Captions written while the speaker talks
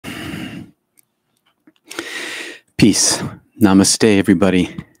Peace. Namaste,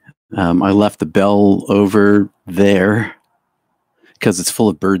 everybody. I left the bell over there because it's full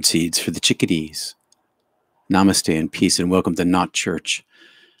of bird seeds for the chickadees. Namaste and peace, and welcome to Not Church.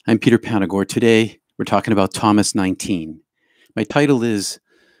 I'm Peter Panagore. Today, we're talking about Thomas 19. My title is,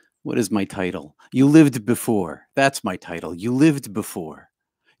 what is my title? You lived before. That's my title. You lived before.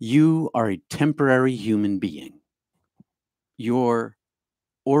 You are a temporary human being. Your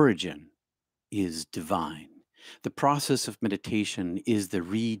origin is divine. The process of meditation is the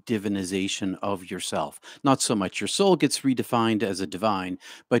redivinization of yourself. Not so much your soul gets redefined as a divine,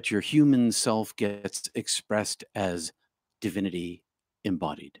 but your human self gets expressed as divinity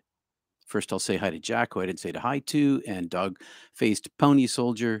embodied. First, I'll say hi to Jack, who I didn't say hi to, and dog-faced pony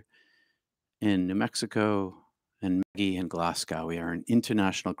soldier in New Mexico, and Maggie in Glasgow. We are an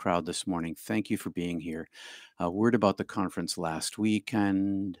international crowd this morning. Thank you for being here. A word about the conference last week,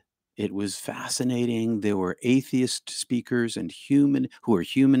 and it was fascinating. There were atheist speakers and who are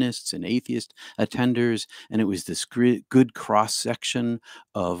humanists and atheist attenders, and it was this good cross-section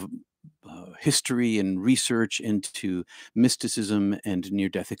of history and research into mysticism and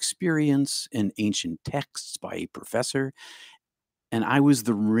near-death experience and ancient texts by a professor. And I was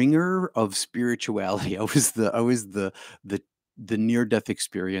the ringer of spirituality. I was the near-death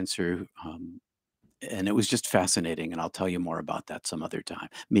experiencer. And it was just fascinating, and I'll tell you more about that some other time,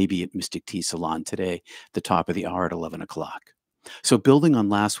 maybe at Mystic Tea Salon today, the top of the hour at 11 o'clock. So building on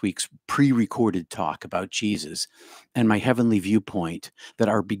last week's pre-recorded talk about Jesus and my heavenly viewpoint that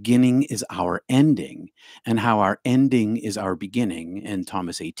our beginning is our ending and how our ending is our beginning in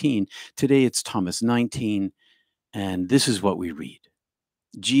Thomas 18, today it's Thomas 19, and this is what we read.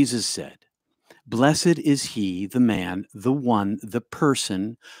 Jesus said, "Blessed is he, the man, the one, the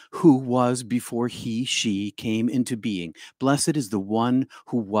person who was before he, she came into being. Blessed is the one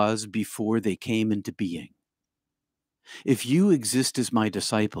who was before they came into being. If you exist as my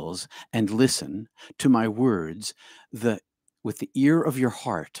disciples and listen to my words with the ear of your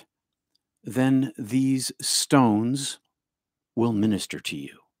heart, then these stones will minister to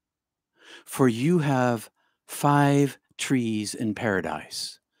you. For you have 5 trees in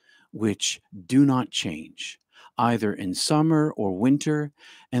paradise, which do not change, either in summer or winter,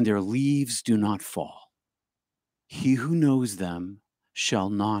 and their leaves do not fall. He who knows them shall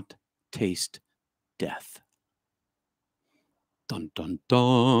not taste death." Dun, dun,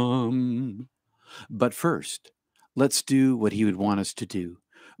 dun. But first, let's do what he would want us to do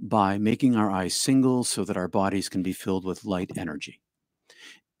by making our eyes single so that our bodies can be filled with light energy.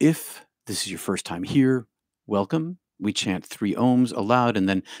 If this is your first time here, welcome. We chant 3 ohms aloud and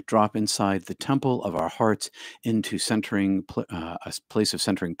then drop inside the temple of our hearts into a place of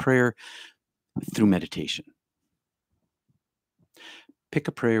centering prayer through meditation. Pick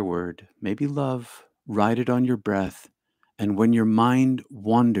a prayer word, maybe love, write it on your breath, and when your mind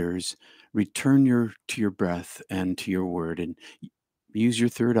wanders, return to your breath and to your word, and use your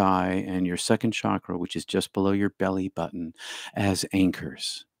third eye and your second chakra, which is just below your belly button, as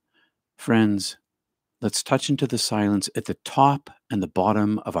anchors. Friends, let's touch into the silence at the top and the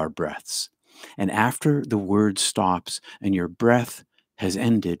bottom of our breaths. And after the word stops and your breath has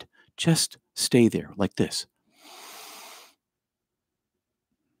ended, just stay there like this.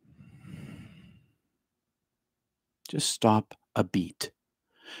 Just stop a beat.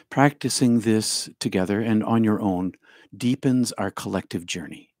 Practicing this together and on your own deepens our collective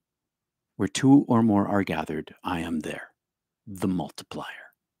journey. Where 2 or more are gathered, I am there, the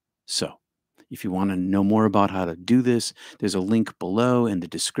multiplier. So, if you want to know more about how to do this, there's a link below in the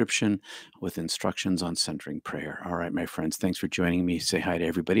description with instructions on centering prayer. All right, my friends, thanks for joining me. Say hi to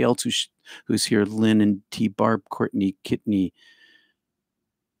everybody else who's here. Lynn and T. Barb, Courtney, Kitney,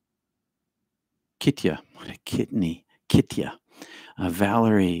 Kitya,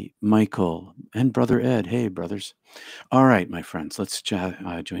 Valerie, Michael, and Brother Ed. Hey, brothers. All right, my friends, let's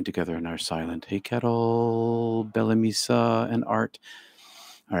join together in our silent. Hey, Kettle, Bellamisa, and Art.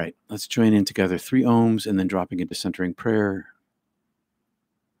 All right, let's join in together 3 ohms and then dropping into centering prayer.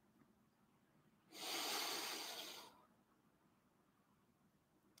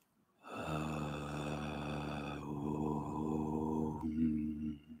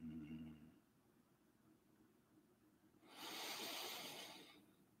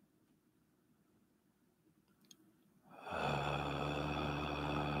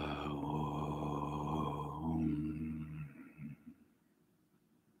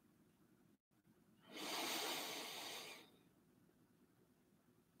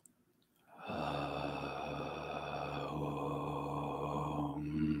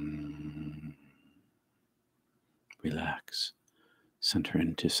 Relax. Center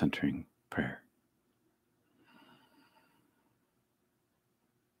into centering prayer.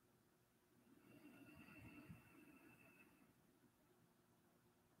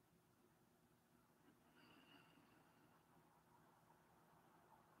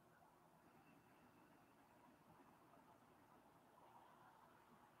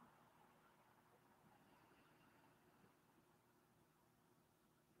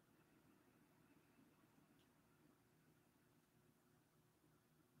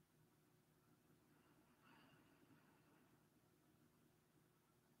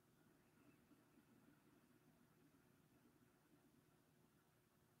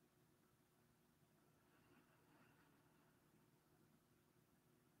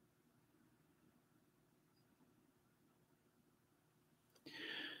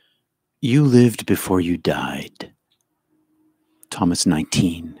 You lived before you died. Thomas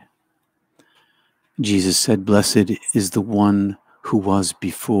 19. Jesus said, "Blessed is the one who was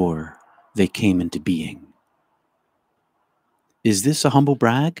before they came into being." Is this a humble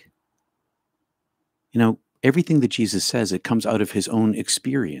brag? You know, everything that Jesus says, it comes out of his own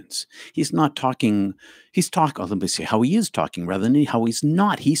experience. He's not talking, let me say how he is talking rather than how he's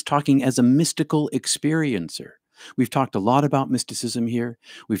not. He's talking as a mystical experiencer. We've talked a lot about mysticism here.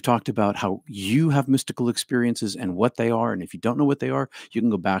 We've talked about how you have mystical experiences and what they are. And if you don't know what they are, you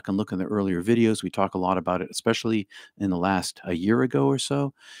can go back and look in the earlier videos. We talk a lot about it, especially in the last a year ago or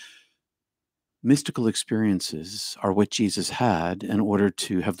so. Mystical experiences are what Jesus had in order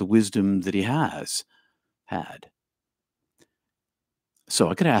to have the wisdom that he has had. So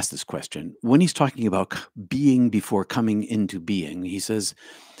I could ask this question. When he's talking about being before coming into being, he says,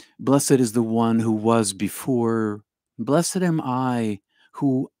 "Blessed is the one who was before, blessed am I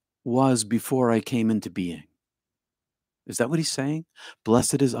who was before I came into being." Is that what he's saying?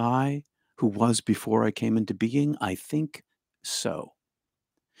 Blessed is I who was before I came into being? I think so.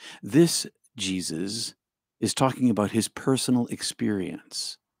 This Jesus is talking about his personal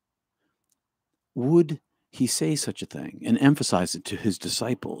experience. Would he say such a thing and emphasize it to his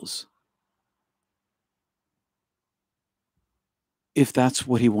disciples if that's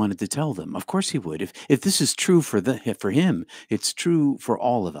what he wanted to tell them? Of course he would. If this is true for him, it's true for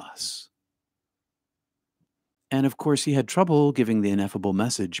all of us. And of course, he had trouble giving the ineffable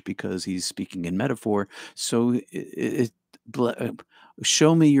message because he's speaking in metaphor. So,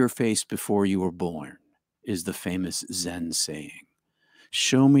 show me your face before you were born, is the famous Zen saying.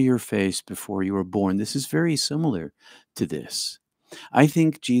 Show me your face before you were born. This is very similar to this. I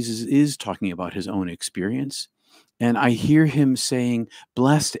think Jesus is talking about his own experience. And I hear him saying,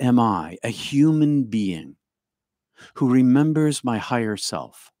 "Blessed am I, a human being who remembers my higher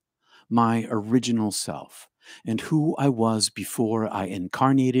self, my original self, and who I was before I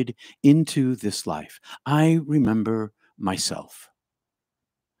incarnated into this life. I remember myself."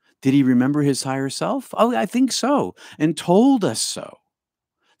 Did he remember his higher self? Oh, I think so, and told us so.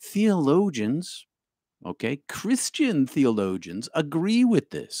 Theologians, okay, Christian theologians agree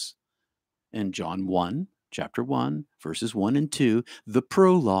with this. In John 1, chapter 1, verses 1 and 2, the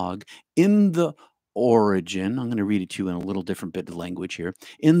prologue, in the origin, I'm going to read it to you in a little different bit of language here.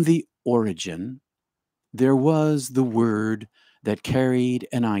 In the origin, there was the word that carried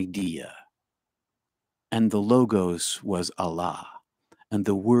an idea, and the Logos was Allah, and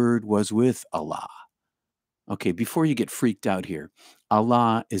the word was with Allah. Okay, before you get freaked out here,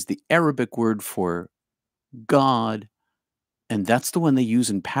 Allah is the Arabic word for God, and that's the one they use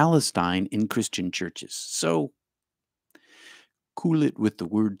in Palestine in Christian churches. So cool it with the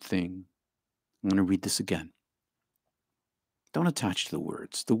word thing. I'm going to read this again. Don't attach to the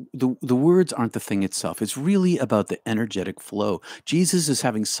words. The words aren't the thing itself. It's really about the energetic flow. Jesus is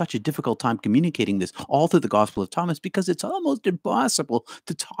having such a difficult time communicating this all through the Gospel of Thomas because it's almost impossible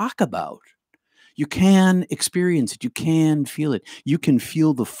to talk about. You can experience it. You can feel it. You can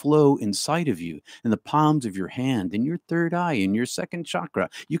feel the flow inside of you, in the palms of your hand, in your third eye, in your second chakra.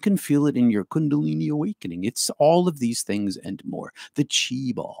 You can feel it in your Kundalini awakening. It's all of these things and more. The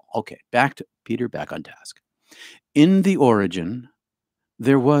chi ball. Okay, back to Peter, back on task. In the origin,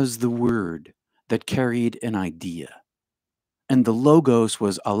 there was the word that carried an idea. And the Logos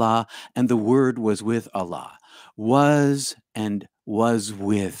was Allah, and the word was with Allah. Was and was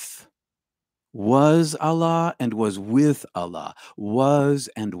with. Was Allah and was with Allah, was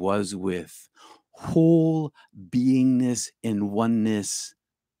and was with, whole beingness in oneness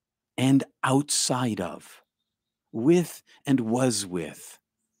and outside of, with and was with,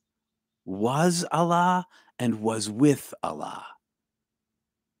 was Allah and was with Allah,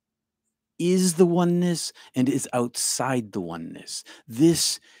 is the oneness and is outside the oneness.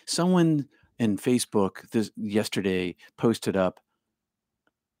 This, someone in Facebook yesterday posted up,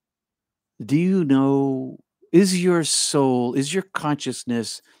 do you know, is your soul, is your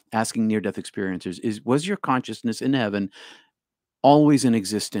consciousness, asking near-death experiencers, was your consciousness in heaven always in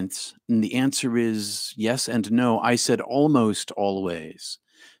existence? And the answer is yes and no. I said almost always,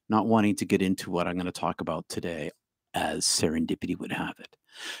 not wanting to get into what I'm going to talk about today as serendipity would have it.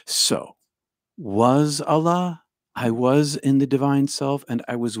 So, was Allah? I was in the divine self and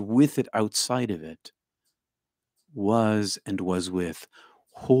I was with it outside of it. Was and was with,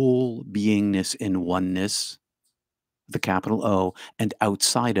 whole beingness in oneness, the capital O, and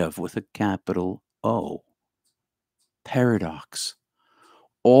outside of with a capital O. Paradox.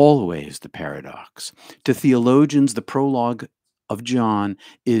 Always the paradox. To theologians, the prologue of John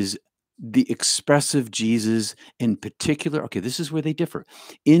is the expressive Jesus in particular. Okay, this is where they differ.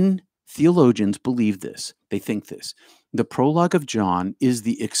 In Theologians believe this. They think this. The prologue of John is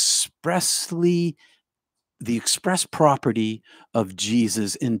the express property of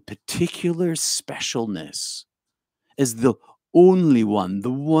Jesus in particular specialness as the only one, the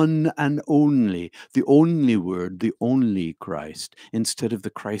one and only, the only Word, the only Christ, instead of the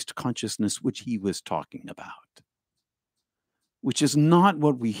Christ consciousness which he was talking about, which is not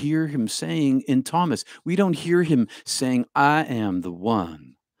what we hear him saying in Thomas. We don't hear him saying, I am the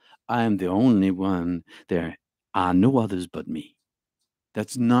one. I am the only one. There are no others but me.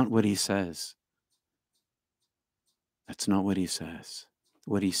 That's not what he says. That's not what he says.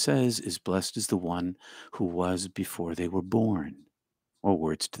 What he says is, blessed is the one who was before they were born, or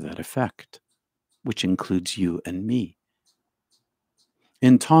words to that effect, which includes you and me.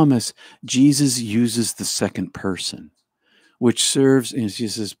 In Thomas, Jesus uses the second person, which serves, and he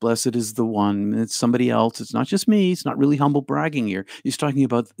says, blessed is the one, it's somebody else. It's not just me. It's not really humble bragging here. He's talking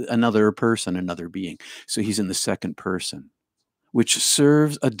about another person, another being. So he's in the second person, which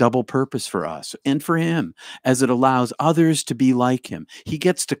serves a double purpose for us and for him, as it allows others to be like him. He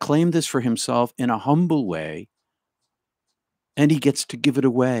gets to claim this for himself in a humble way, and he gets to give it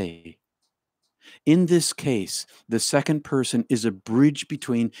away. In this case, the second person is a bridge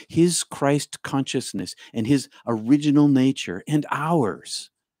between his Christ consciousness and his original nature and ours,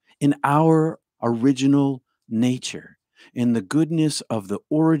 in our original nature, in the goodness of the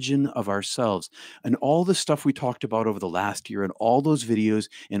origin of ourselves. And all the stuff we talked about over the last year and all those videos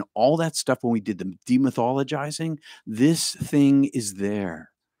and all that stuff when we did the demythologizing, this thing is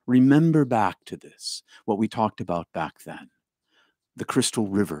there. Remember back to this, what we talked about back then, the crystal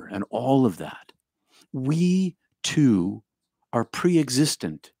river and all of that. We too are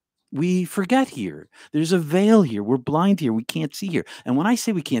pre-existent. We forget here. There's a veil here. We're blind here. We can't see here. And when I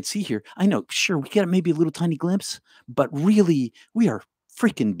say we can't see here, I know, sure, we get maybe a little tiny glimpse, but really, we are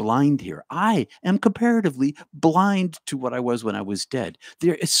freaking blind here. I am comparatively blind to what I was when I was dead.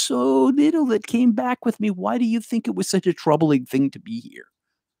 There is so little that came back with me. Why do you think it was such a troubling thing to be here?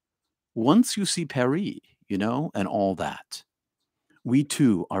 Once you see Paris, and all that, we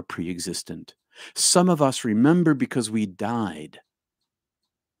too are pre-existent. Some of us remember because we died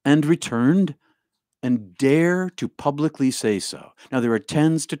and returned and dare to publicly say so. Now, there are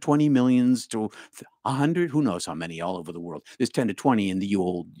tens to 20 millions to 100, who knows how many all over the world. There's 10 to 20 in the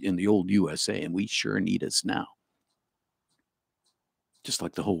old USA, and we sure need us now, just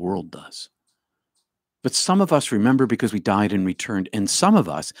like the whole world does. But some of us remember because we died and returned, and some of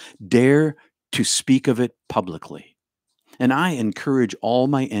us dare to speak of it publicly. And I encourage all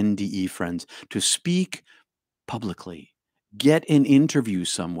my NDE friends to speak publicly. Get an interview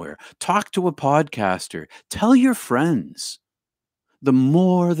somewhere. Talk to a podcaster. Tell your friends. The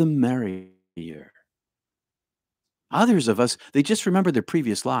more, the merrier. Others of us, they just remember their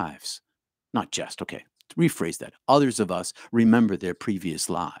previous lives. Not just, okay, rephrase that. Others of us remember their previous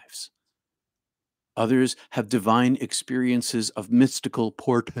lives. Others have divine experiences of mystical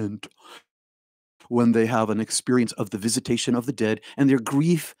portent when they have an experience of the visitation of the dead, and their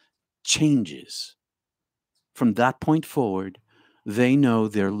grief changes. From that point forward, they know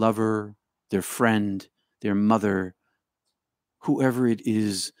their lover, their friend, their mother, whoever it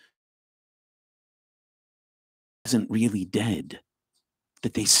is, isn't really dead,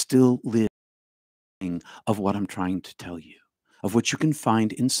 that they still live of what I'm trying to tell you, of what you can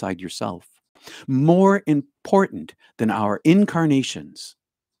find inside yourself. More important than our incarnations.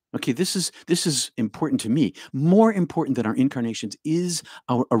 Okay, this is important to me. More important than our incarnations is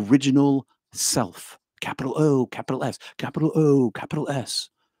our original self. Capital O, capital S, capital O, capital S.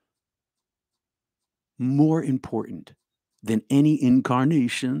 More important than any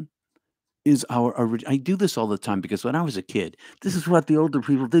incarnation is our original. I do this all the time because when I was a kid, this is what the older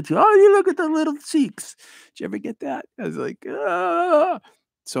people did to, oh, you look at the little cheeks. Did you ever get that? I was like, ah.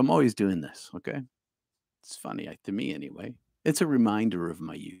 So I'm always doing this, okay? It's funny, to me anyway. It's a reminder of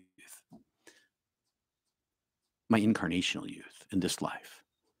my youth, my incarnational youth in this life.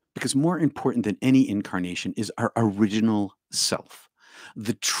 Because more important than any incarnation is our original self,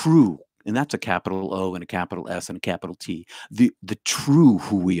 the true, and that's a capital O and a capital S and a capital T, the true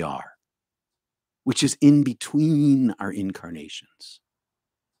who we are, which is in between our incarnations.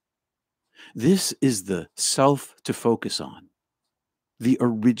 This is the self to focus on, the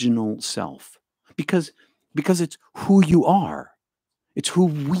original self, because it's who you are. It's who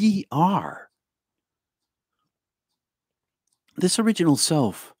we are. This original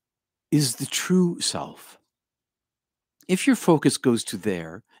self is the true self. If your focus goes to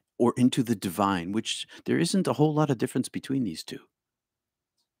there or into the divine, which there isn't a whole lot of difference between these two,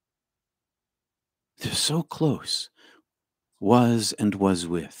 they're so close. Was and was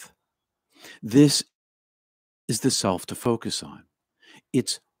with. This is the self to focus on.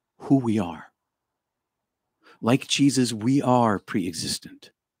 It's who we are. Like Jesus, we are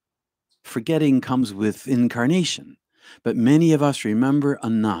pre-existent. Forgetting comes with incarnation, but many of us remember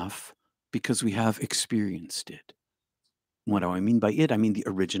enough because we have experienced it. What do I mean by it? I mean the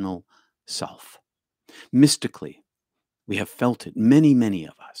original self. Mystically, we have felt it, many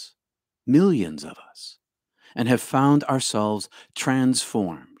of us, millions of us, and have found ourselves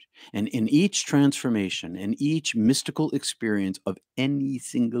transformed. And in each transformation, in each mystical experience of any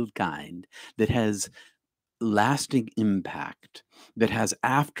single kind that has lasting impact, that has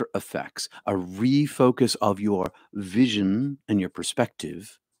after effects, a refocus of your vision and your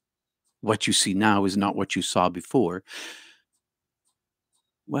perspective, what you see now is not what you saw before.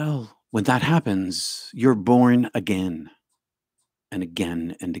 Well, when that happens, you're born again and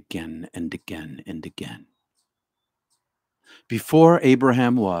again and again and again and again. Before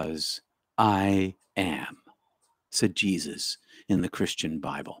Abraham was, I am, said Jesus in the Christian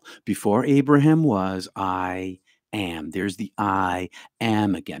Bible. Before Abraham was, I am. There's the I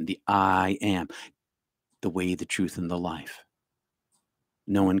am again, the I am, the way, the truth, and the life.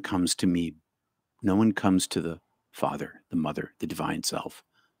 No one comes to me. No one comes to the Father, the Mother, the Divine Self,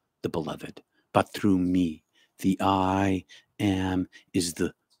 the Beloved, but through me. The I am is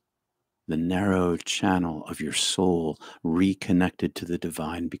the narrow channel of your soul reconnected to the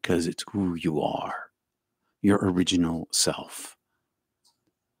divine because it's who you are, your original self.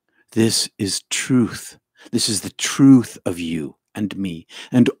 This is truth. This is the truth of you and me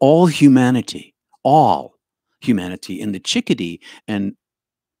and all humanity, all humanity. And the chickadee, and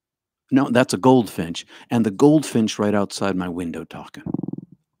no, that's a goldfinch, and the goldfinch right outside my window talking.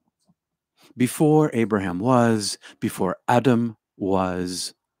 Before Abraham was, before Adam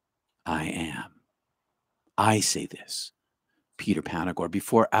was, I am. I say this, Peter Panagore.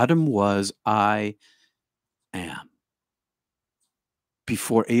 Before Adam was, I am.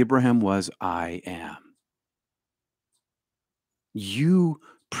 Before Abraham was, I am. You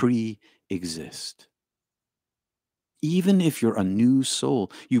pre-exist. Even if you're a new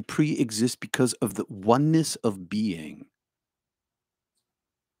soul, you pre-exist because of the oneness of being,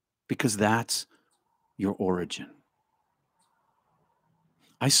 because that's your origin.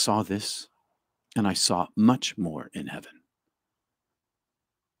 I saw this, and I saw much more in heaven.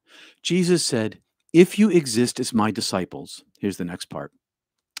 Jesus said, if you exist as my disciples, here's the next part,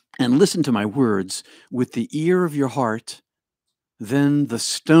 and listen to my words with the ear of your heart, then the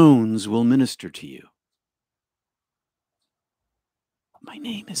stones will minister to you. My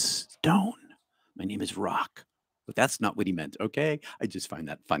name is Stone. My name is Rock. But that's not what he meant, okay? I just find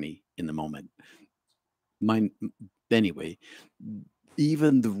that funny in the moment. Anyway,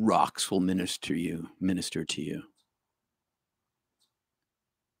 even the rocks will minister to you.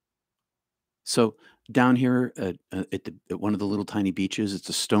 So down here at one of the little tiny beaches, it's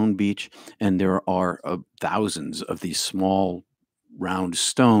a stone beach, and there are thousands of these small round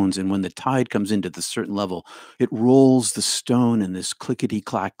stones. And when the tide comes into the certain level, it rolls the stone in this clickety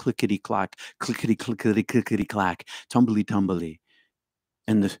clack, clickety clack, clickety clickety clickety clack, tumbly tumbly.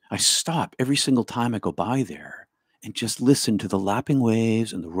 And I stop every single time I go by there and just listen to the lapping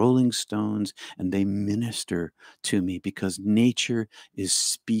waves and the rolling stones, and they minister to me because nature is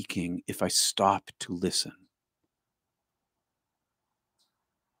speaking if I stop to listen.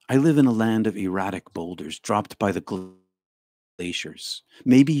 I live in a land of erratic boulders dropped by the glaciers.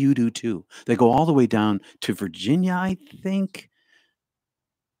 Maybe you do too. They go all the way down to Virginia, I think,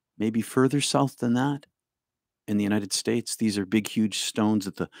 maybe further south than that. In the United States, these are big, huge stones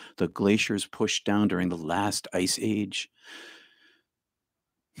that the glaciers pushed down during the last ice age,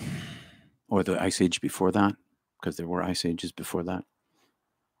 or the ice age before that, because there were ice ages before that.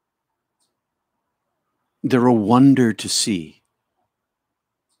 They're a wonder to see.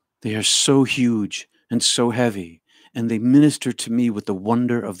 They are so huge and so heavy, and they minister to me with the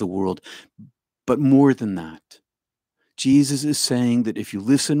wonder of the world. But more than that, Jesus is saying that if you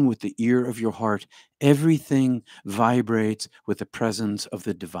listen with the ear of your heart, everything vibrates with the presence of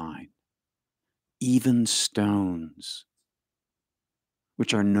the divine. Even stones,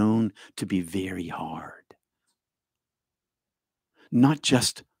 which are known to be very hard. Not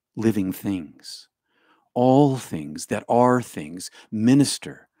just living things. All things that are things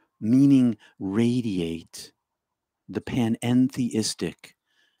minister, meaning radiate the panentheistic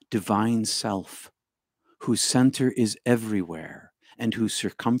divine self, whose center is everywhere and whose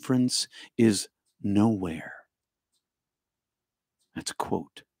circumference is nowhere. That's a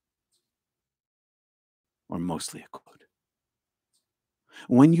quote, or mostly a quote.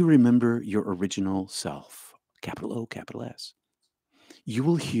 When you remember your original self, capital O, capital S, You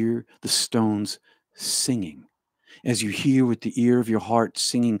will hear the stones singing, as you hear with the ear of your heart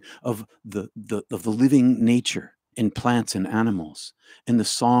singing of the living nature in plants and animals, and the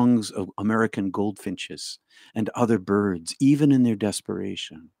songs of American goldfinches and other birds, even in their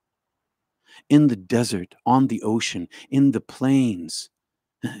desperation. In the desert, on the ocean, in the plains,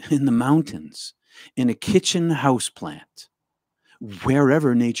 in the mountains, in a kitchen houseplant,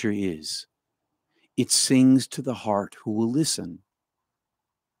 wherever nature is, it sings to the heart who will listen.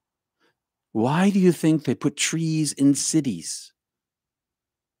 Why do you think they put trees in cities?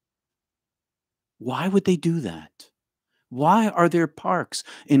 Why would they do that? Why are there parks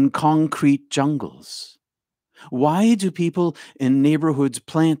in concrete jungles? Why do people in neighborhoods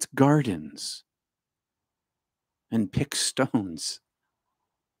plant gardens and pick stones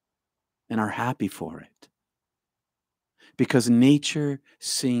and are happy for it? Because nature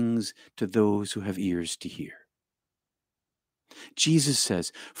sings to those who have ears to hear. Jesus said,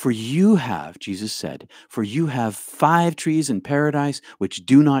 for you have 5 trees in paradise which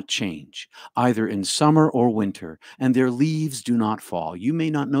do not change, either in summer or winter, and their leaves do not fall. You may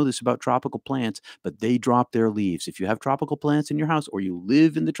not know this about tropical plants, but they drop their leaves. If you have tropical plants in your house, or you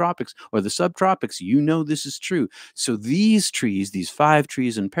live in the tropics or the subtropics, you know this is true. So these trees, these 5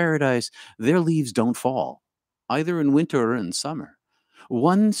 trees in paradise, their leaves don't fall, either in winter or in summer.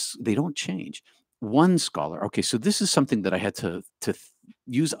 They don't change. One scholar, okay, so this is something that I had to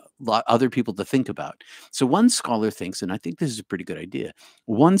use other people to think about. So one scholar thinks, and I think this is a pretty good idea,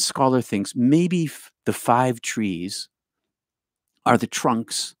 one scholar thinks maybe the 5 trees are the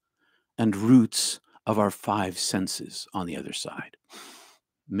trunks and roots of our 5 senses on the other side.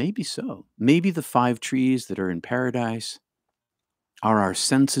 Maybe so. Maybe the 5 trees that are in paradise are our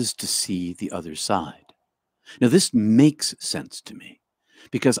senses to see the other side. Now, this makes sense to me,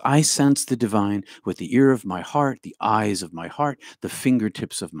 because I sense the divine with the ear of my heart, the eyes of my heart, the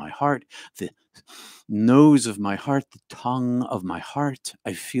fingertips of my heart, the nose of my heart, the tongue of my heart.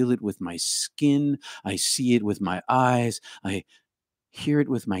 I feel it with my skin. I see it with my eyes. I hear it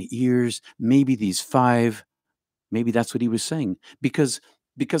with my ears. Maybe these 5, maybe that's what he was saying, because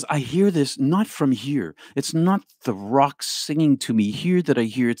I hear this not from here. It's not the rocks singing to me here that I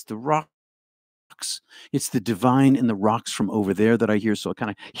hear. It's the rocks. It's the divine in the rocks from over there that I hear. So I kind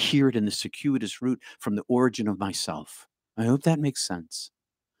of hear it in the circuitous route from the origin of myself. I hope that makes sense.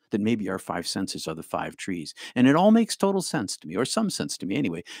 That maybe our 5 senses are the 5 trees. And it all makes total sense to me, or some sense to me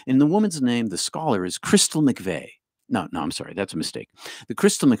anyway. And the woman's name, the scholar, is Crystal McVeigh. No, I'm sorry. That's a mistake. The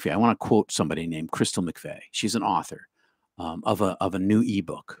Crystal McVeigh, I want to quote somebody named Crystal McVeigh. She's an author of a new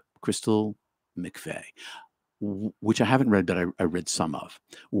ebook, Crystal McVeigh, which I haven't read, but I read some of.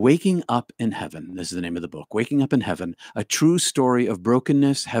 Waking Up in Heaven, this is the name of the book. Waking Up in Heaven, a true story of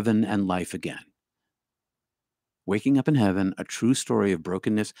brokenness, heaven, and life again. Waking Up in Heaven, a true story of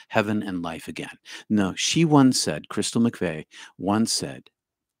brokenness, heaven, and life again. No, she once said, Crystal McVeigh once said,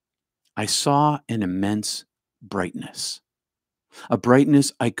 I saw an immense brightness, a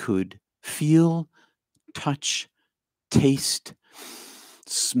brightness I could feel, touch, taste,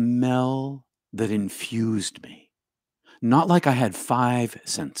 smell, that infused me. Not like I had 5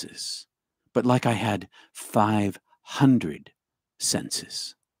 senses, but like I had 500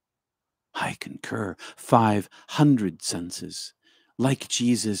 senses. I concur. 500 senses. Like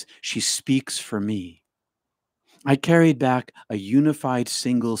Jesus, she speaks for me. I carried back a unified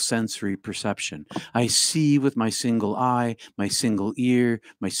single sensory perception. I see with my single eye, my single ear,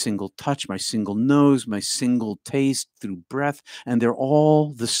 my single touch, my single nose, my single taste through breath, and they're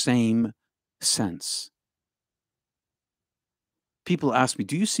all the same sense. People ask me,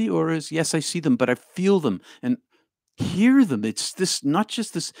 do you see auras? Yes, I see them, but I feel them and hear them. It's this, not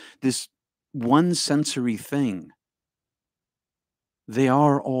just this one sensory thing. They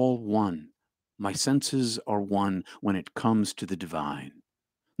are all one. My senses are one when it comes to the divine.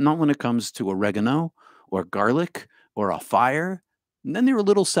 Not when it comes to oregano or garlic or a fire. And then they're a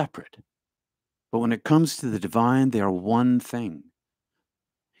little separate. But when it comes to the divine, they are one thing.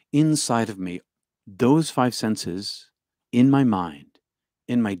 Inside of me, those 5 senses in my mind,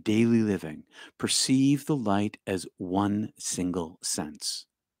 in my daily living, perceive the light as one single sense.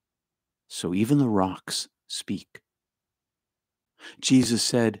 So even the rocks speak. Jesus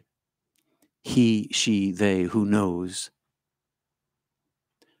said, he, she, they who knows,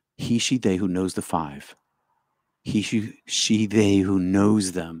 he, she, they who knows the 5, he, she, they who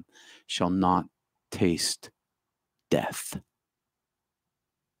knows them shall not taste death,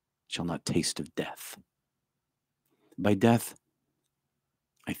 shall not taste of death. By death,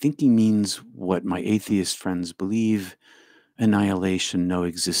 I think he means what my atheist friends believe: annihilation, no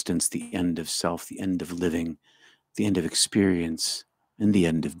existence, the end of self, the end of living, the end of experience, and the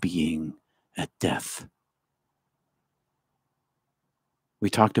end of being at death. We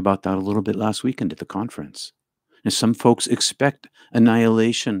talked about that a little bit last weekend at the conference. And some folks expect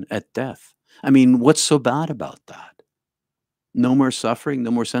annihilation at death. I mean, what's so bad about that? No more suffering,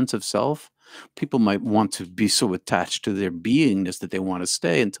 no more sense of self. People might want to be so attached to their beingness that they want to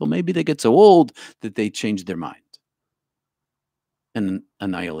stay until maybe they get so old that they change their mind. And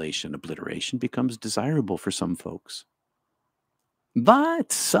annihilation, obliteration becomes desirable for some folks.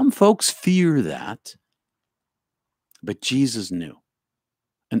 But some folks fear that. But Jesus knew,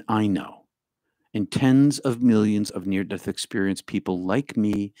 and I know, and tens of millions of near-death experience people like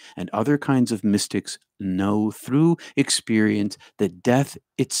me and other kinds of mystics know through experience that death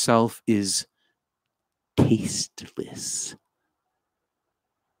itself is tasteless.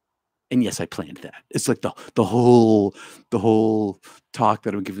 And yes, I planned that. It's like the whole talk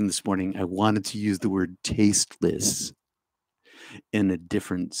that I'm giving this morning. I wanted to use the word tasteless in a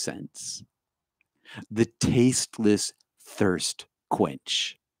different sense. The tasteless thirst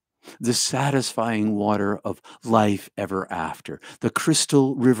quench, the satisfying water of life ever after, the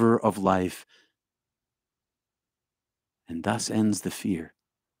crystal river of life. And thus ends the fear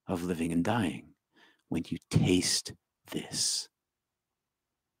of living and dying when you taste this.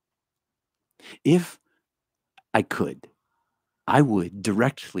 If I could, I would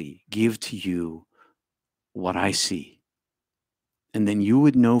directly give to you what I see. And then you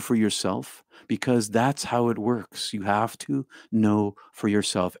would know for yourself, because that's how it works. You have to know for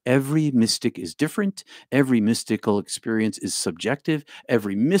yourself. Every mystic is different. Every mystical experience is subjective.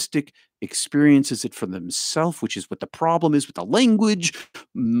 Every mystic experiences it for themselves, which is what the problem is with the language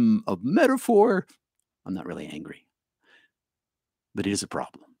of metaphor. I'm not really angry, but it is a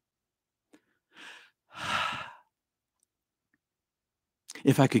problem.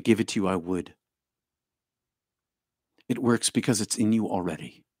 If I could give it to you, I would. It works because it's in you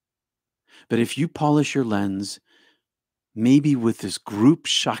already. But if you polish your lens, maybe with this group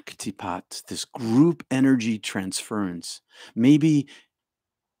Shaktipat, this group energy transference, maybe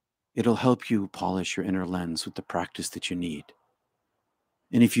it'll help you polish your inner lens with the practice that you need.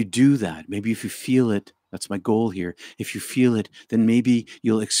 And if you do that, maybe if you feel it, that's my goal here. If you feel it, then maybe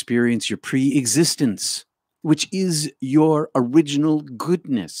you'll experience your pre-existence, which is your original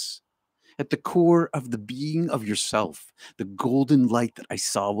goodness. At the core of the being of yourself, the golden light that I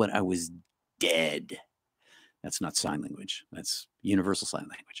saw when I was dead. That's not sign language. That's universal sign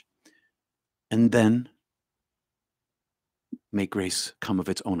language. And then may grace come of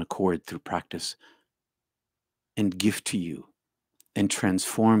its own accord through practice and gift to you and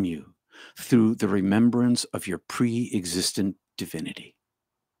transform you through the remembrance of your pre-existent divinity.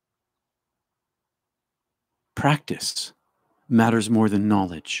 Practice matters more than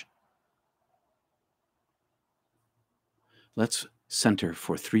knowledge. Let's center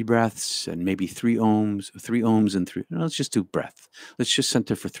for 3 breaths and maybe 3 ohms and 3. No, let's just do breath. Let's just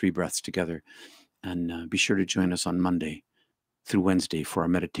center for 3 breaths together. And be sure to join us on Monday through Wednesday for our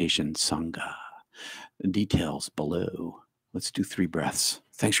meditation Sangha. Details below. Let's do 3 breaths.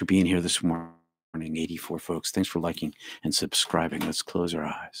 Thanks for being here this morning, 84 folks. Thanks for liking and subscribing. Let's close our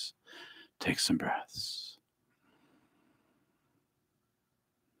eyes. Take some breaths.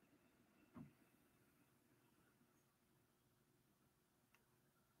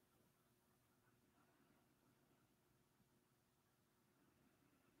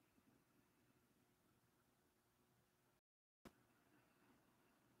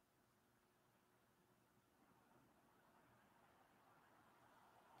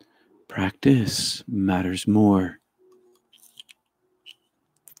 Practice matters more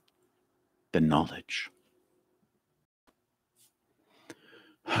than knowledge.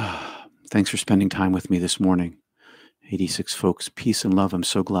 Thanks for spending time with me this morning. 86 folks, peace and love. I'm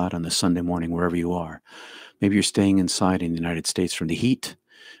so glad on this Sunday morning, wherever you are. Maybe you're staying inside in the United States from the heat.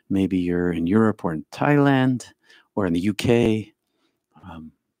 Maybe you're in Europe or in Thailand or in the UK.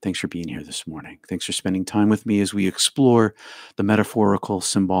 Thanks for being here this morning. Thanks for spending time with me as we explore the metaphorical,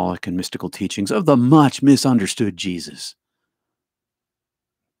 symbolic, and mystical teachings of the much misunderstood Jesus.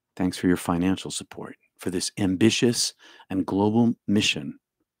 Thanks for your financial support for this ambitious and global mission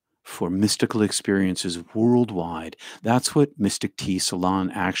for mystical experiences worldwide. That's what Mystic Tea Salon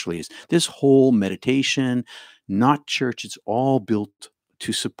actually is. This whole meditation, not church, it's all built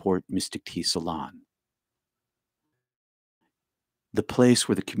to support Mystic Tea Salon. The place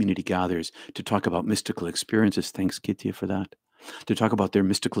where the community gathers to talk about mystical experiences. Thanks, Kitya, for that. To talk about their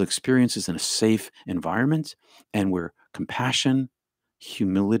mystical experiences in a safe environment, and where compassion,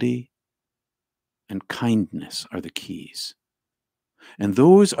 humility, and kindness are the keys. And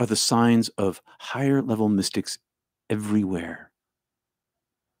those are the signs of higher level mystics everywhere.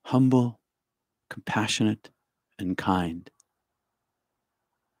 humble, compassionate, and kind,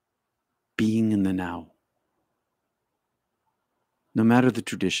 being in the now. No matter the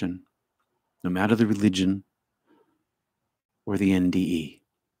tradition, no matter the religion or the NDE.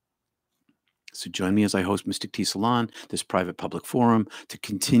 So join me as I host Mystic Tea Salon, this private public forum, to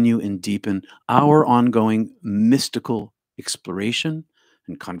continue and deepen our ongoing mystical exploration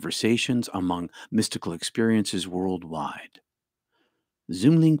and conversations among mystical experiences worldwide.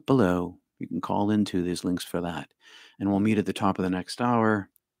 Zoom link below. You can call into these links for that. And we'll meet at the top of the next hour.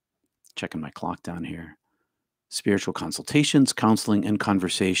 Checking my clock down here. Spiritual consultations, counseling, and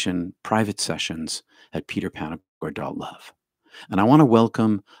conversation, private sessions at peterpanagore.Love. And I want to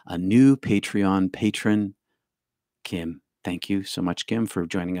welcome a new Patreon patron, Kim. Thank you so much, Kim, for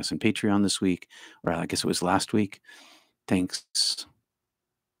joining us on Patreon this week, or I guess it was last week. Thanks.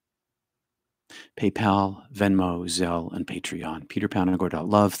 PayPal, Venmo, Zelle, and Patreon.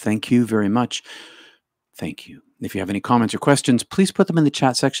 peterpanagore.Love. Thank you very much. Thank you. If you have any comments or questions, please put them in the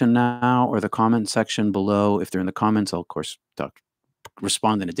chat section now or the comment section below. If they're in the comments, I'll, of course,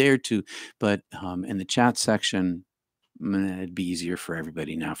 respond in a day or two. But in the chat section, it'd be easier for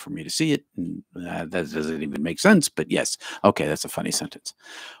everybody now for me to see it. And, that doesn't even make sense. But yes. Okay, that's a funny sentence.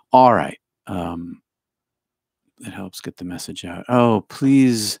 All right. It helps get the message out. Oh,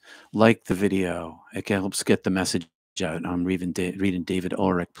 please like the video. It helps get the message out. I'm reading David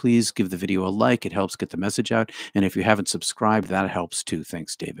Ulrich. Please give the video a like. It helps get the message out. And if you haven't subscribed, that helps too.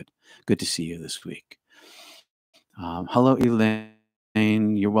 Thanks, David. Good to see you this week. Hello,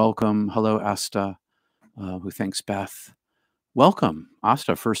 Elaine. You're welcome. Hello, Asta, who thanks Beth. Welcome,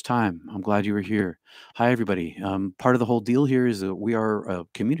 Asta, first time. I'm glad you were here. Hi, everybody. Part of the whole deal here is that we are a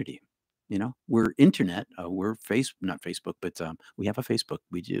community. You know, we're internet, we're not Facebook, but we have a Facebook.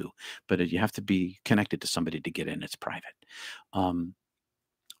 We do, but you have to be connected to somebody to get in. It's private. And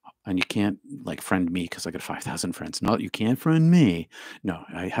you can't like friend me because I got 5,000 friends. No, you can't friend me. No,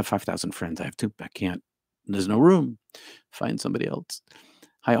 I have 5,000 friends. I have two. I can't. There's no room. Find somebody else.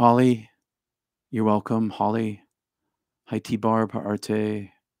 Hi, Ollie. You're welcome, Holly. Hi, T-Barb,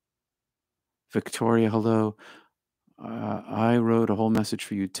 Arte. Victoria, hello. I wrote a whole message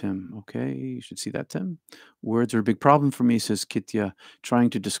for you, Tim. Okay, you should see that, Tim. Words are a big problem for me, says Kitya.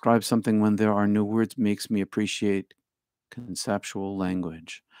 Trying to describe something when there are no words makes me appreciate conceptual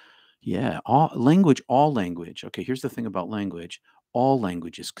language. Yeah, all language. Okay, here's the thing about language. All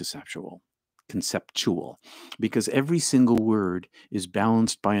language is conceptual, because every single word is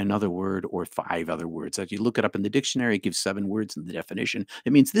balanced by another word or 5 other words. If you look it up in the dictionary, it gives 7 words in the definition.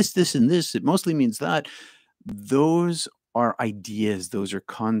 It means this, this, and this. It mostly means that. Those are ideas. Those are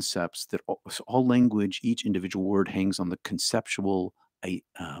concepts that all language, each individual word hangs on the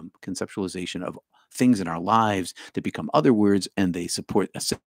conceptualization of things in our lives that become other words, and they support a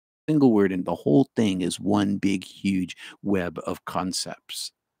single word, and the whole thing is one big, huge web of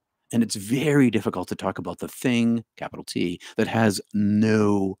concepts. And it's very difficult to talk about the thing, capital T, that has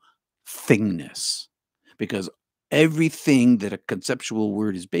no thingness, because everything that a conceptual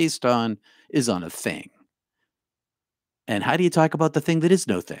word is based on is on a thing. And how do you talk about the thing that is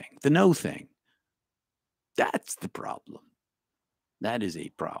no thing, the no thing? That's the problem. That is a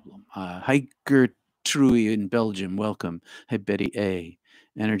problem. Hi, Gertrude in Belgium. Welcome. Hi, Betty A.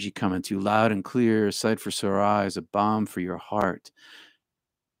 Energy coming to you loud and clear. A sight for sore eyes, a balm for your heart.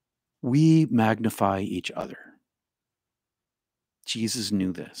 We magnify each other. Jesus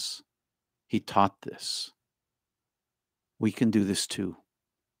knew this. He taught this. We can do this too.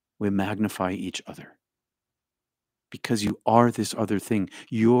 We magnify each other. Because you are this other thing,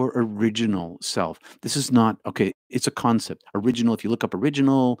 your original self. This is not, okay, it's a concept. Original, if you look up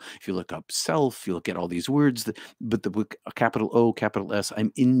original, if you look up self, you look at all these words, but the capital O, capital S,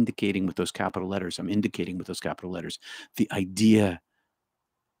 I'm indicating with those capital letters. The idea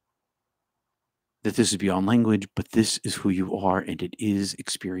that this is beyond language, but this is who you are, and it is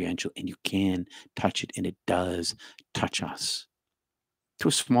experiential, and you can touch it, and it does touch us. To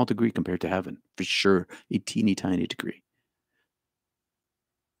a small degree compared to heaven, for sure, a teeny tiny degree.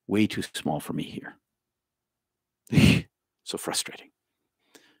 Way too small for me here. So frustrating.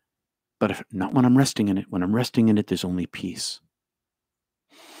 But not when I'm resting in it. When I'm resting in it, there's only peace.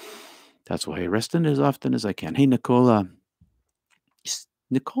 That's why I rest in it as often as I can. Hey, Nicola.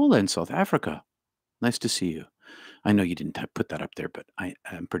 Nicola in South Africa. Nice to see you. I know you didn't put that up there, but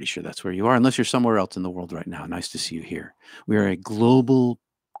I'm pretty sure that's where you are, unless you're somewhere else in the world right now. Nice to see you here. We are a global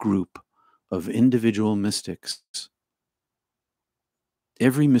group of individual mystics.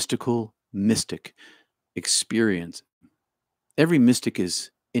 Every mystic experience, every mystic is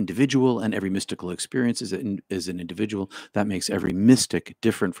individual, and every mystical experience is an individual. That makes every mystic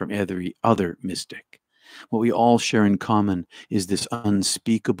different from every other mystic. What we all share in common is this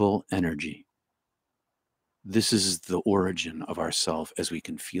unspeakable energy. This is the origin of ourself as we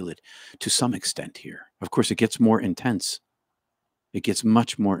can feel it to some extent here. Of course, it gets more intense. It gets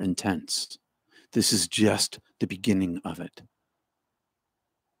much more intense. This is just the beginning of it.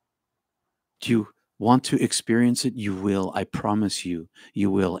 Do you want to experience it? You will. I promise you,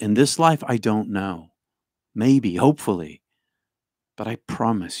 you will. In this life, I don't know. Maybe, hopefully. But I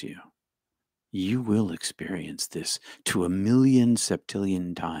promise you, you will experience this to 1,000,000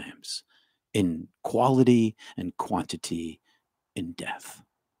 septillion times in quality and quantity in death.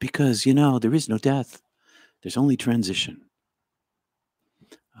 Because, there is no death. There's only transition.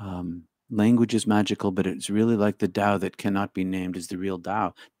 Language is magical, but it's really like the Tao that cannot be named is the real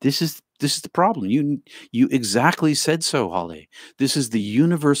Tao. This is the problem. You exactly said so, Holly. This is the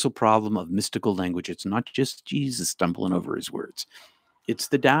universal problem of mystical language. It's not just Jesus stumbling over his words. It's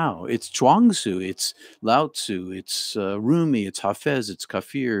the Tao. It's Chuangzi. It's Lao Tzu. It's Rumi. It's Hafez. It's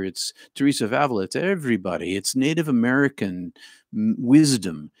Kafir. It's Teresa of Avila. It's everybody. It's Native American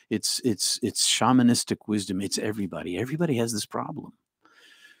wisdom. It's shamanistic wisdom. It's everybody. Everybody has this problem.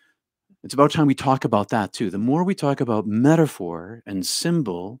 It's about time we talk about that too. The more we talk about metaphor and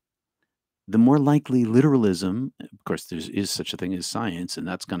symbol, the more likely literalism. Of course, there is such a thing as science, and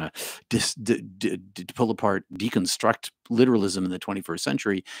that's going to pull apart, deconstruct literalism in the 21st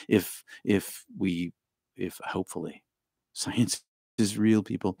century. If hopefully, science is real,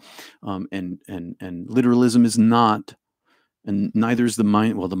 people, and literalism is not, and neither is the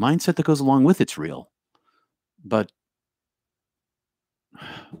mind. Well, the mindset that goes along with it's real, but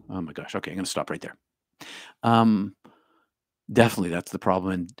oh my gosh. Okay, I'm going to stop right there. Definitely, that's the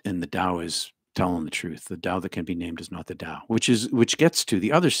problem, and the Tao is telling the truth. The Tao that can be named is not the Tao, which gets to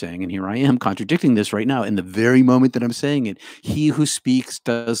the other saying, and here I am contradicting this right now in the very moment that I'm saying it. He who speaks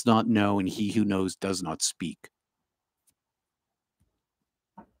does not know, and he who knows does not speak.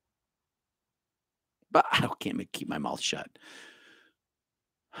 But I can't keep my mouth shut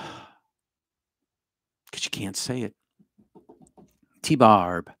because you can't say it.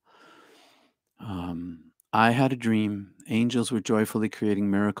 T-Barb. I had a dream. Angels were joyfully creating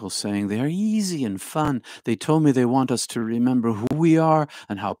miracles, saying they are easy and fun. They told me they want us to remember who we are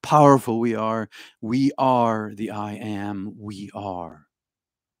and how powerful we are. We are the I am. We are.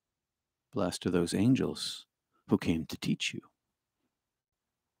 Blessed are those angels who came to teach you.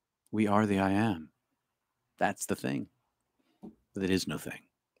 We are the I am. That's the thing. But there is no thing,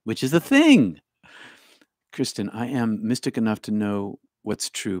 which is the thing. Kristen, I am mystic enough to know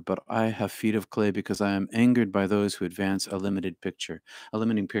what's true, but I have feet of clay because I am angered by those who advance a limiting picture.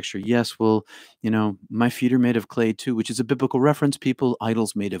 Yes, well, my feet are made of clay too, which is a biblical reference. People,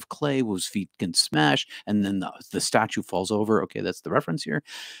 idols made of clay, whose feet can smash, and then the statue falls over. Okay, that's the reference here.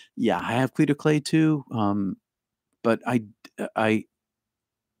 Yeah, I have feet of clay too, but I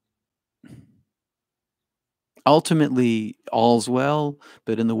ultimately all's well.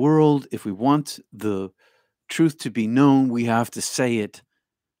 But in the world, if we want the truth to be known, we have to say it.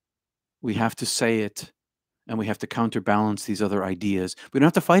 We have to say it, and we have to counterbalance these other ideas. We don't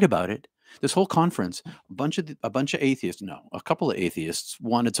have to fight about it. This whole conference, a bunch of atheists, no, a couple of atheists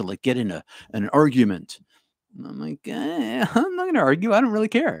wanted to get in an argument. And I'm like, I'm not going to argue. I don't really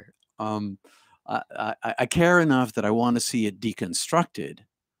care. I care enough that I want to see it deconstructed,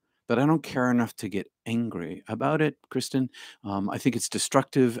 but I don't care enough to get angry about it, Kristen. I think it's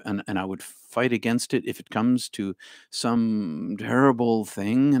destructive, and I would fight against it if it comes to some terrible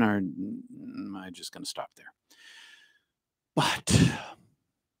thing. And I'm just going to stop there. But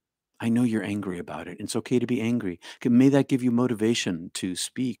I know you're angry about it. It's okay to be angry. May that give you motivation to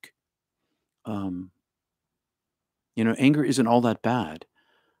speak. Anger isn't all that bad.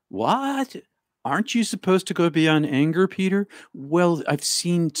 What? Aren't you supposed to go beyond anger, Peter? Well, I've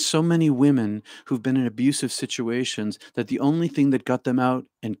seen so many women who've been in abusive situations that the only thing that got them out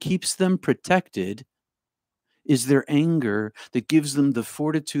and keeps them protected is their anger that gives them the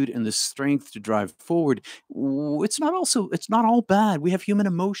fortitude and the strength to drive forward. It's not all bad. We have human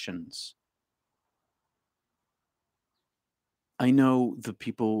emotions. I know the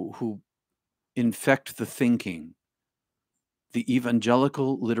people who infect the thinking. The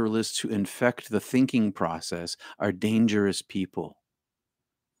evangelical literalists who infect the thinking process are dangerous people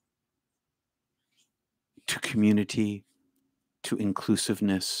to community, to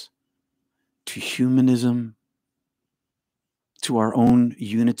inclusiveness, to humanism, to our own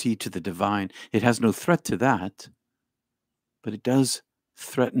unity, to the divine. It has no threat to that, but it does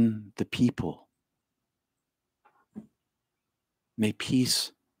threaten the people. May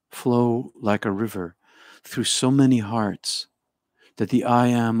peace flow like a river through so many hearts that the I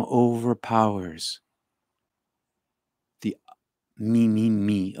am overpowers the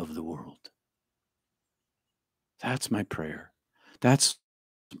me of the world. That's my prayer. That's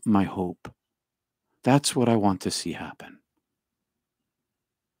my hope. That's what I want to see happen.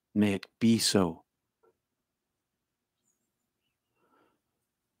 May it be so.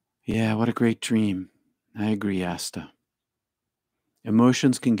 Yeah, what a great dream. I agree, Asta.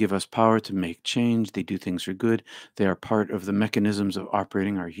 Emotions can give us power to make change. They do things for good. They are part of the mechanisms of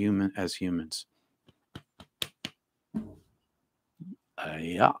operating our as humans.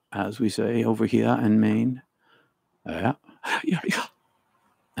 Yeah, as we say over here in Maine. Yeah.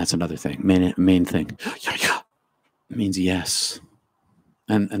 That's another thing. Main thing. It means yes.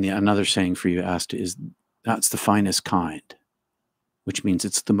 And another saying for you, Asta, is that's the finest kind, which means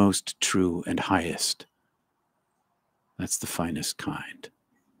it's the most true and highest. That's the finest kind.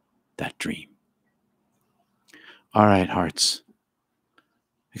 That dream. All right, hearts.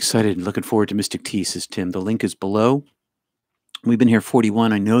 Excited and looking forward to Mystic Tea, says Tim. The link is below. We've been here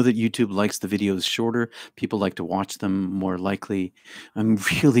 41. I know that YouTube likes the videos shorter. People like to watch them more likely. I'm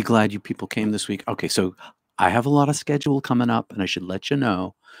really glad you people came this week. Okay, so I have a lot of schedule coming up, and I should let you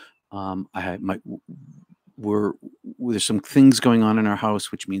know. There's some things going on in our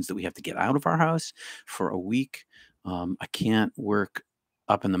house, which means that we have to get out of our house for a week. I can't work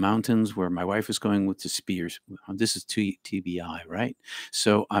up in the mountains where my wife is going with the Spears. This is TBI, right?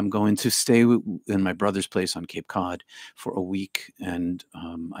 So I'm going to stay in my brother's place on Cape Cod for a week, and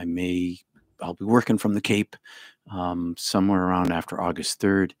I'll be working from the Cape somewhere around after August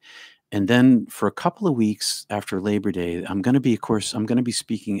 3rd. And then for a couple of weeks after Labor Day, I'm going to be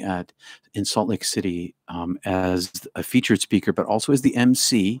speaking in Salt Lake City as a featured speaker, but also as the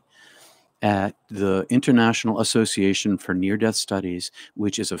MC at the International Association for Near-Death Studies,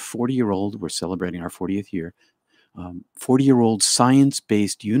 which is a 40-year-old, we're celebrating our 40th year, 40-year-old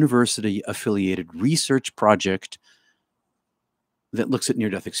science-based university-affiliated research project that looks at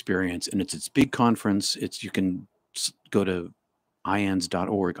near-death experience. And it's its big conference. You can go to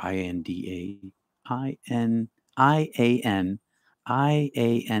IANDS.org,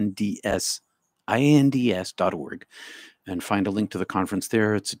 IANDS.org, and find a link to the conference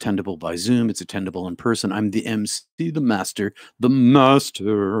there. It's attendable by Zoom. It's attendable in person. I'm the MC, the master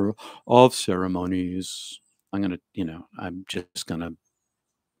of ceremonies. I'm going to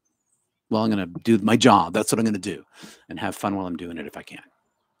do my job. That's what I'm going to do, and have fun while I'm doing it if I can.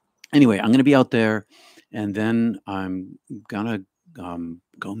 Anyway, I'm going to be out there, and then I'm going to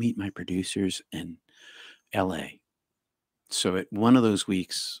go meet my producers in LA. So at one of those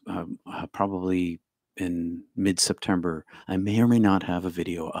weeks, probably in mid-September, I may or may not have a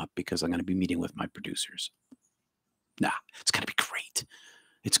video up because I'm going to be meeting with my producers. It's going to be great.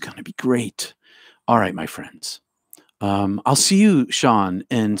 It's going to be great. All right, my friends. I'll see you, Sean,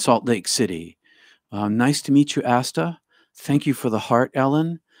 in Salt Lake City. Nice to meet you, Asta. Thank you for the heart,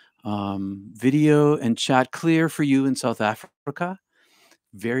 Ellen. Video and chat clear for you in South Africa.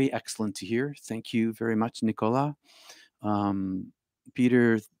 Very excellent to hear. Thank you very much, Nicola.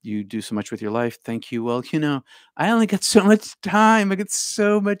 Peter, you do so much with your life. Thank you. Well, I only got so much time. I get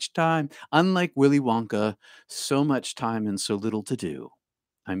so much time. Unlike Willy Wonka, so much time and so little to do.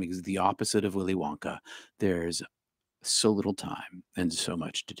 I'm the opposite of Willy Wonka. There's so little time and so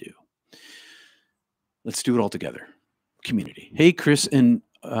much to do. Let's do it all together. Community. Hey, Chris, and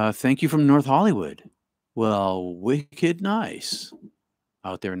thank you from North Hollywood. Well, wicked nice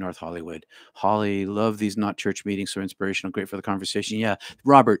out there in North Hollywood. Holly, love these not church meetings. So inspirational. Great for the conversation. Yeah.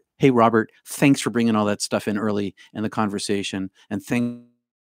 Robert. Hey, Robert, thanks for bringing all that stuff in early in the conversation. And thanks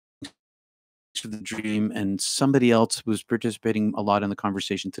for the dream. And somebody else was participating a lot in the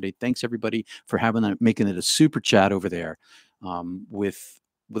conversation today. Thanks, everybody, for making it a super chat over there.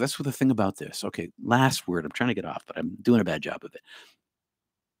 That's the thing about this. Okay, last word. I'm trying to get off, but I'm doing a bad job of it.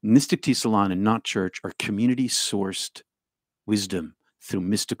 Mystic Tea Salon and Not Church are community-sourced wisdom through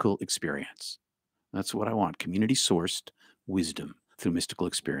mystical experience. That's what I want. Community-sourced wisdom through mystical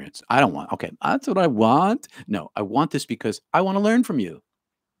experience. That's what I want. No, I want this because I want to learn from you.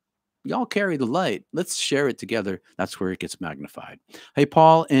 Y'all carry the light. Let's share it together. That's where it gets magnified. Hey,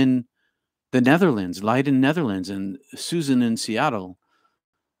 Paul in the Netherlands, Light in Netherlands, and Susan in Seattle,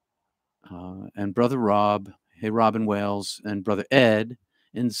 and Brother Rob. Hey, Rob in Wales, and Brother Ed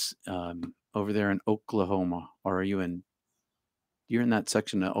over there in Oklahoma. Or are you in? You're in that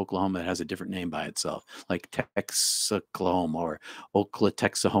section of Oklahoma that has a different name by itself, like Texaklahoma or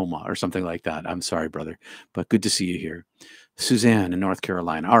Oklahoma or something like that. I'm sorry, brother, but good to see you here. Suzanne in North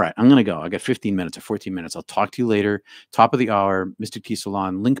Carolina. All right, I'm going to go. I got 15 minutes or 14 minutes. I'll talk to you later. Top of the hour, Mystic Tea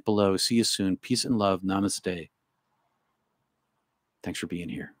Salon. Link below. See you soon. Peace and love. Namaste. Thanks for being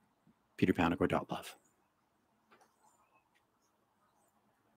here. peterpanagore.Love.